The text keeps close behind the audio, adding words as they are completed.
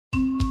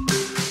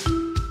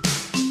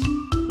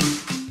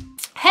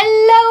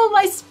Hello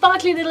my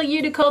sparkly little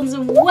unicorns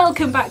and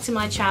welcome back to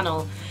my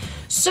channel.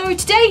 So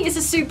today is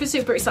a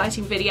super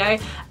exciting video.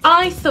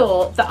 I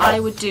thought that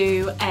I would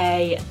do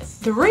a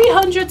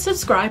 300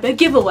 subscriber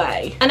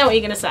giveaway. I know what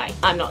you're gonna say,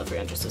 I'm not at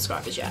 300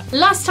 subscribers yet.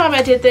 Last time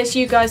I did this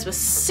you guys were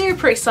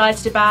super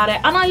excited about it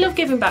and I love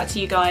giving back to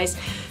you guys.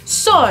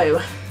 So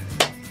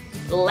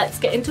let's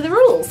get into the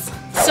rules.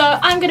 So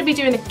I'm going to be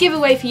doing a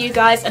giveaway for you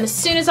guys, and as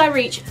soon as I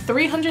reach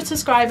 300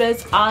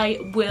 subscribers I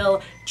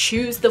will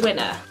choose the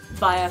winner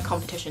via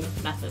competition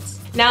methods.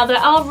 Now there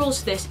are rules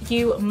to this.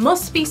 You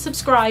must be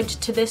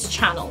subscribed to this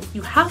channel.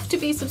 You have to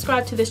be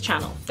subscribed to this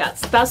channel.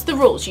 That's the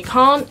rules. You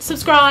can't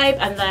subscribe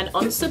and then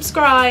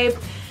unsubscribe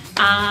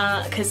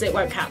because it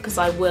won't count, because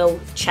I will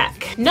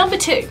check. Number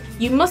 2,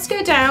 you must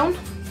go down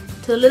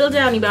to the little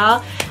downy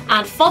bar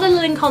and follow the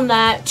link on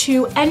there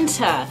to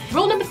enter.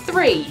 Rule number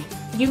 3,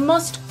 you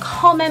must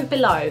comment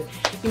below.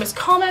 You must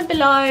comment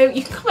below.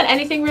 You can comment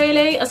anything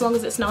really, as long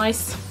as it's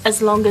nice.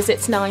 As long as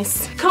it's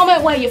nice.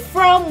 Comment where you're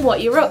from,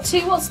 what you're up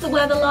to, what's the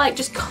weather like.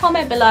 Just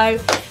comment below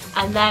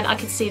and then I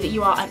can see that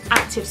you are an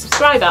active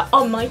subscriber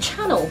on my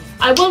channel.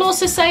 I will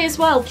also say as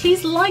well,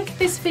 please like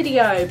this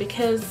video,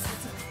 because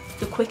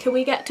the quicker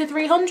we get to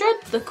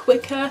 300, the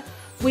quicker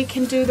we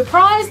can do the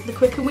prize, the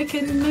quicker we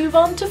can move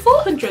on to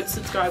 400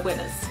 subscribe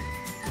winners.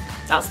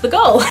 That's the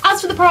goal. As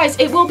for the prize,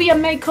 it will be a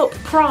makeup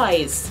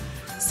prize.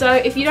 So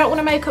if you don't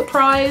want a makeup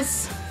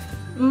prize,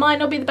 might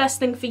not be the best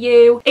thing for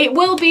you. It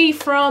will be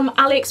from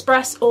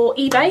AliExpress or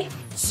eBay.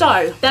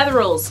 So they're the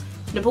rules.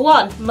 Number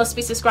 1, must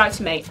be subscribed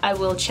to me. I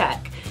will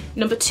check.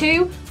 Number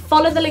 2,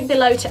 follow the link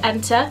below to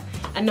enter.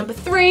 And number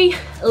 3,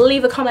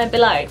 leave a comment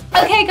below.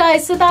 Okay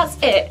guys, so that's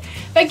it.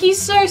 Thank you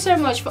so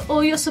much for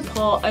all your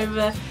support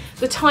over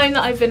the time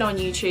that I've been on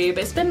YouTube.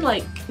 It's been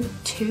like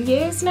 2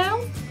 years now,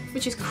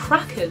 which is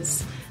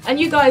crackers. And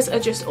you guys are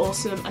just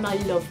awesome and I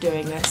love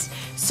doing this.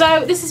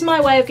 So this is my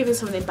way of giving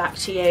something back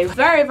to you.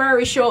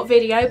 Very short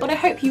video, but I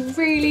hope you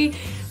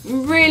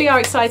really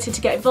are excited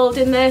to get involved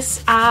in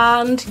this.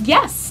 And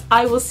yes,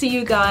 I will see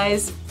you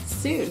guys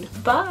soon.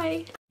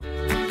 Bye.